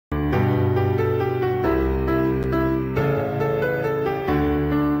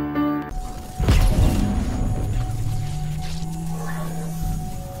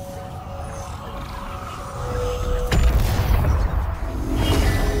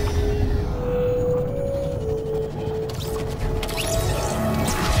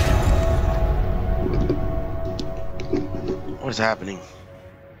What is happening?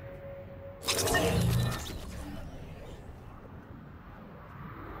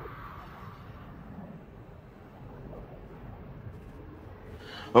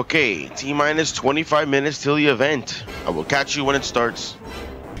 Okay, T-minus 25 minutes till the event. I will catch you when it starts.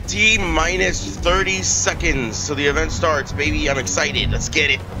 T-minus 30 seconds till the event starts, baby. I'm excited. Let's get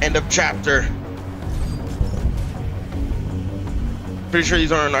it. End of chapter. Pretty sure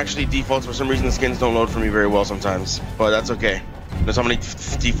these aren't actually defaults. For some reason, the skins don't load for me very well sometimes. But that's okay. There's how many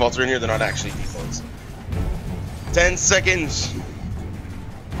defaults are in here. They're not actually defaults. 10 seconds.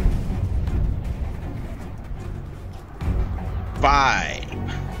 5,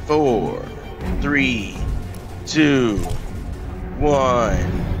 4, 3, 2,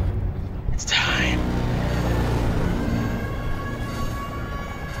 1. It's time.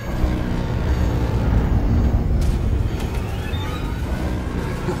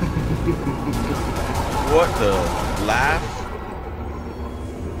 What the laugh?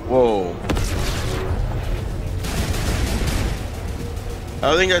 Whoa. I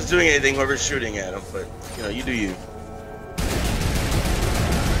don't think that's doing anything, whoever's shooting at him, but you know, you do you.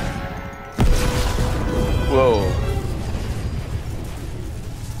 Whoa.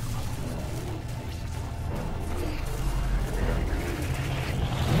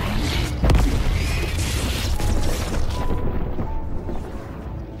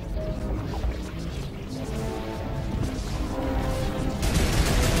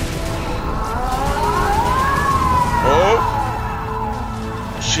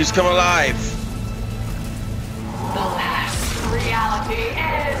 She's come alive. The last reality is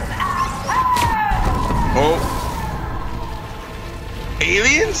at hand. Oh.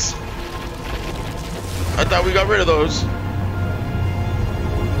 Aliens? I thought we got rid of those.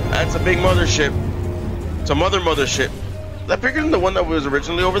 That's a big mothership. It's a mothership. Is that bigger than the one that was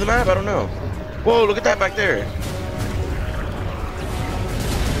originally over the map? I don't know. Whoa, look at that back there.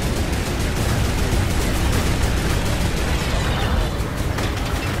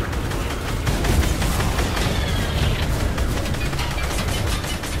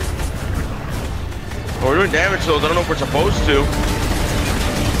 Oh, we're doing damage to those. I don't know if we're supposed to.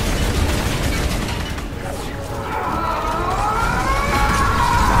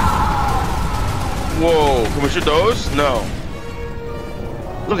 Whoa, can we shoot those? No.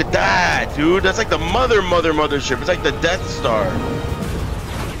 Look at that, dude. That's like the mothership. It's like the Death Star.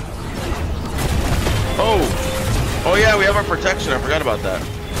 Oh. Oh yeah, we have our protection. I forgot about that.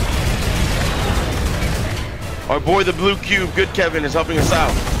 Our boy, the blue cube, Good Kevin, is helping us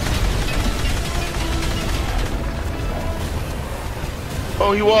out.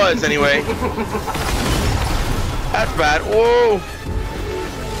 Oh, he was, anyway. That's bad. Whoa.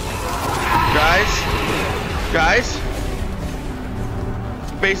 Guys.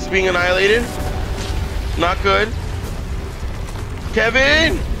 Base is being annihilated. Not good.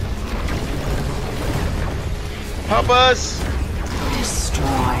 Kevin! Help us! Destroy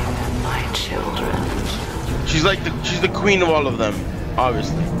them, my children. She's the queen of all of them,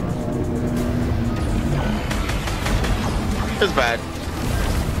 obviously. It's bad.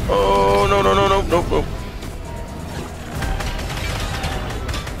 Oh, no.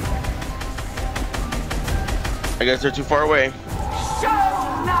 I guess they're too far away. Show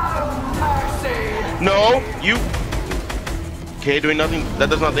no mercy. No, you. Okay, doing nothing. That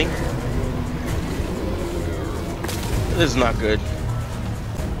does nothing. This is not good.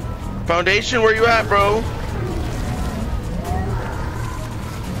 Foundation, where you at, bro?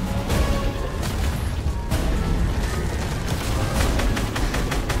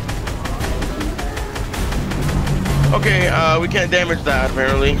 Okay, we can't damage that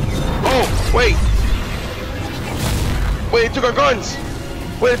apparently. Oh, wait. Wait, they took our guns.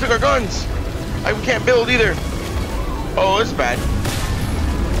 We can't build either. Oh, it's bad.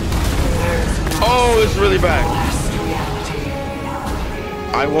 Oh, it's really bad.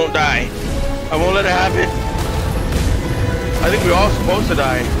 I won't die. I won't let it happen. I think we're all supposed to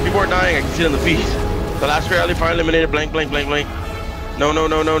die. People are dying. I can see it on the feed. The last reality fire eliminated. Blank. No.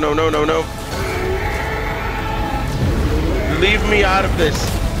 Leave me out of this.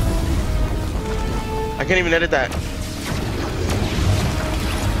 I can't even edit that.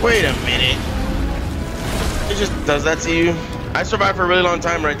 Wait a minute. It just does that to you. I survived for a really long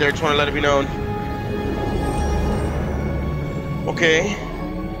time right there. Just want to let it be known. Okay.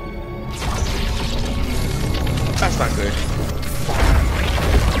 That's not good.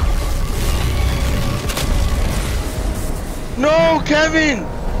 No, Kevin!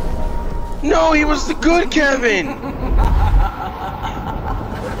 No, he was the good Kevin!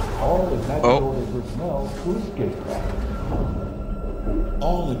 All Imagined Order personnel to escape craft.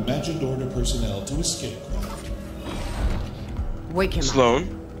 All Imagined Order personnel to escape craft. Wake him up.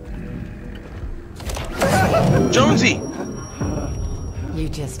 Sloan. Jonesy! You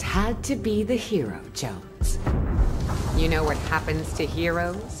just had to be the hero, Jones. You know what happens to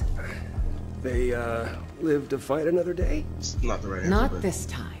heroes? They, live to fight another day? It's not the right answer. Not but- this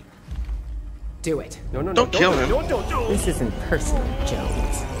time. Do it. No, no, no. Don't kill him. Don't. This isn't personal,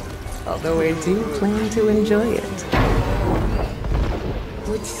 Jones. Although I do plan to enjoy it.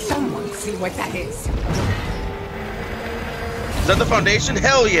 Would someone see what that is? Is that the foundation?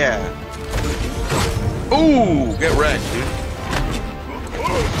 Hell yeah! Ooh, get wrecked, dude.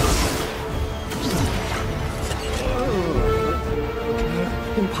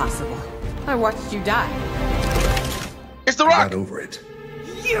 Impossible. I watched you die. It's the I Rock! got over it.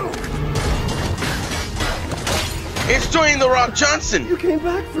 It's Dwayne the Rock Johnson! You came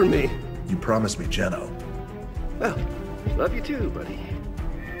back for me. You promised me Jeno. Well, love you too, buddy.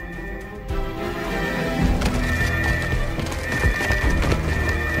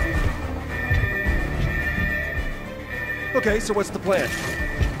 Okay, so what's the plan?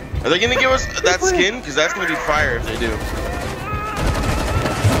 Are they gonna give us that skin? Because that's gonna be fire if they do.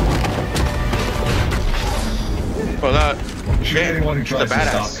 Well, that. Shoot anyone who She's a tries to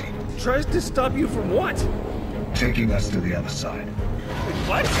badass. stop me. Tries to stop you from what? Taking us to the other side.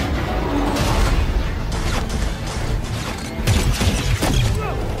 What?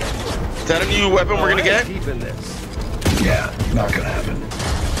 Is that a new weapon we're gonna get? Keeping this. Yeah, not gonna happen.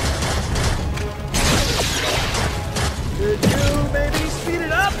 Could you maybe speed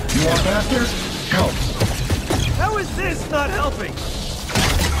it up? You want faster? Help. How is this not helping?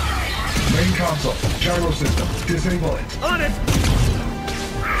 Main console. Gyro system. Disable it. On it!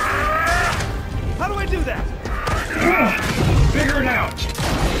 How do I do that? Figure it out.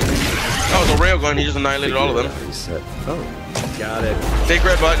 Oh, the railgun, he just annihilated all of them. Reset. Oh, got it. Take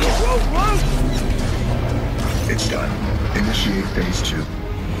red button. Whoa, whoa! It's done. Initiate phase 2.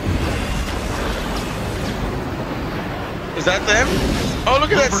 Is that them? Oh,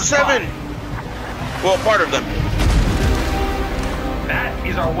 look at that, 7! Well, part of them. That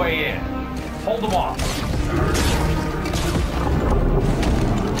is our way in. Hold them off.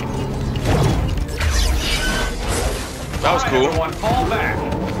 That was cool. Everyone, fall back.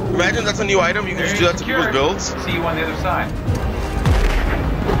 Imagine that's a new item, you can just do that to people's builds. See you on the other side.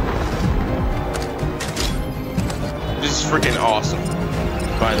 This is freaking awesome,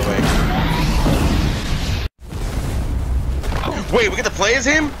 by the way. Wait, we get to play as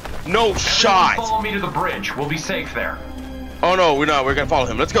him? No Everyone shot. follow me to the bridge. We'll be safe there. Oh no, we're not. We're gonna follow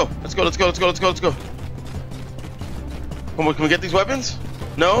him. Let's go. Let's go. Let's go. Let's go. Let's go. Let's go. Come on, can we get these weapons?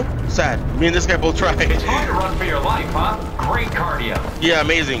 No? Sad. Me and this guy both tried. It's hard to run for your life, huh? Great cardio. Yeah,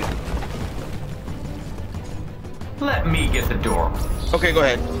 amazing. Let me get the door. Okay, go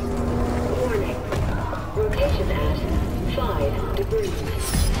ahead. Warning. Rotation at 5 degrees.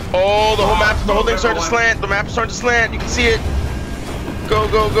 Oh, the whole map, the whole thing's starting to slant. The map is starting to slant. You can see it. Go,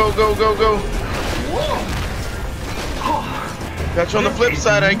 go, go, go, go, go. Got you on the flip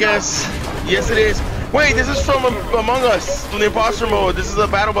side, I guess. Yes, it is. Wait, this is from Among Us, from the imposter mode. This is a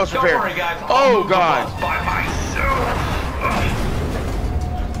battle bus Don't repair. worry, guys. Oh, God. By myself.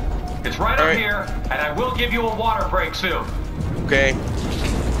 It's right All up right. here, and I will give you a water break soon. Okay.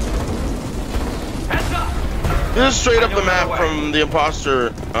 Heads up. This is straight up the map from the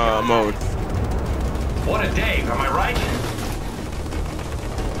imposter mode. What a day, am I right?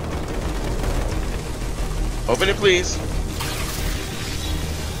 Open it, please.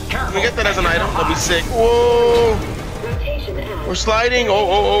 Careful. Can we get that as an item? That'd be sick. Whoa! Rotation at We're sliding. Oh, oh,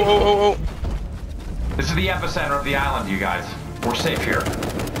 oh, oh, oh, oh. This is the epicenter of the island, you guys. We're safe here.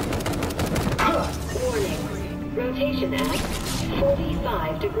 warning. Rotation at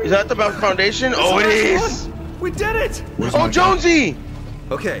 45 degrees. Is that the foundation? Oh, it is. We did it! Where's Oh, my Jonesy!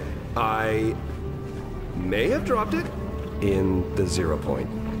 Okay, I may have dropped it in the 0 point.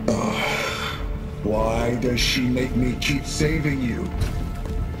 Why does she make me keep saving you?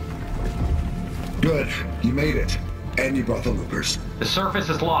 Good, you made it. And you brought the loopers. The surface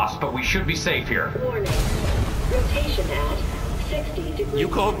is lost, but we should be safe here. Warning. Rotation at 60 degrees. You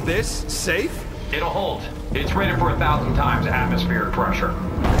call this safe? It'll hold. It's rated for 1,000 times atmospheric pressure.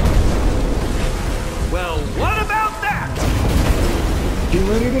 Well, what about that? Get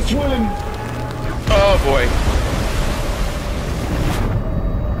ready to swim! Oh, boy.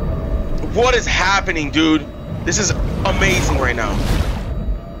 What is happening, dude? This is amazing right now.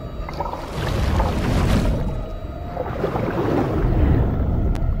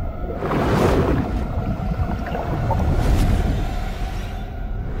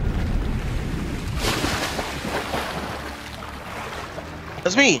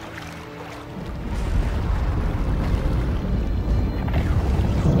 That's me.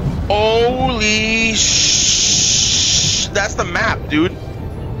 Holy that's the map, dude.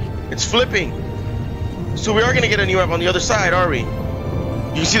 It's flipping. So we are gonna get a new map on the other side, are we? You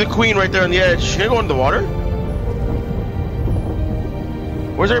can see the queen right there on the edge. She gonna go into the water?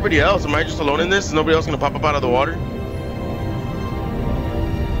 Where's everybody else? Am I just alone in this? Is nobody else gonna pop up out of the water?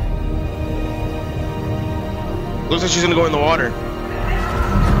 Looks like she's gonna go in the water.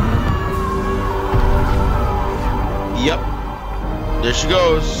 Yep. There she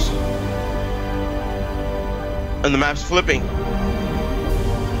goes. And the map's flipping.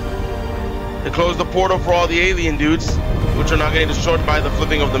 They closed the portal for all the alien dudes, which are not getting destroyed by the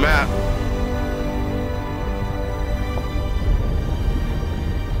flipping of the map.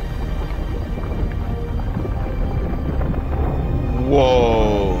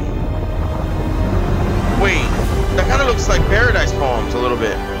 Whoa. Wait, that kind of looks like Paradise Palms a little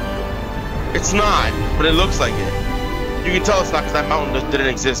bit. It's not, but it looks like it. You can tell it's not because that mountain didn't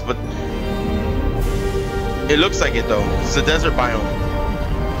exist, but it looks like it though. It's a desert biome.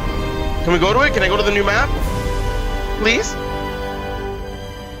 Can we go to it? Can I go to the new map? Please?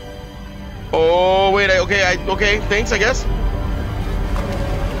 Oh, wait, okay, thanks, I guess.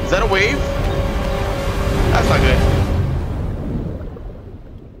 Is that a wave? That's not good.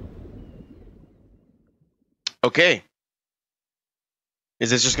 Okay. Is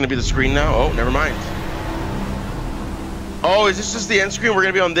this just gonna be the screen now? Oh, never mind. Oh, is this just the end screen? We're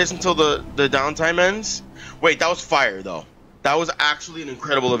gonna be on this until the downtime ends? Wait, that was fire though. That was actually an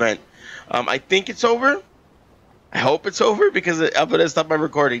incredible event. I think it's over. I hope it's over because I'm gonna stop my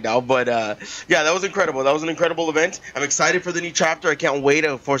recording now. But yeah, that was incredible. That was an incredible event. I'm excited for the new chapter. I can't wait.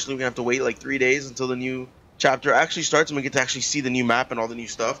 Unfortunately, we're gonna have to wait like 3 days until the new chapter actually starts and we get to actually see the new map and all the new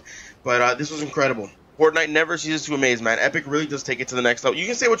stuff. But this was incredible. Fortnite never ceases to amaze, man. Epic really does take it to the next level. You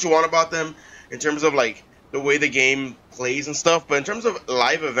can say what you want about them in terms of like the way the game plays and stuff, but in terms of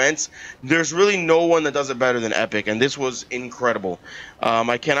live events, there's really no one that does it better than Epic, and this was incredible.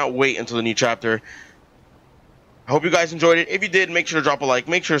 I cannot wait until the new chapter. I hope you guys enjoyed it. If you did, make sure to drop a like,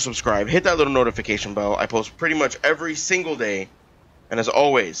 make sure to subscribe, hit that little notification bell. I post pretty much every single day, and as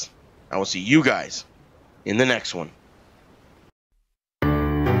always, I will see you guys in the next one.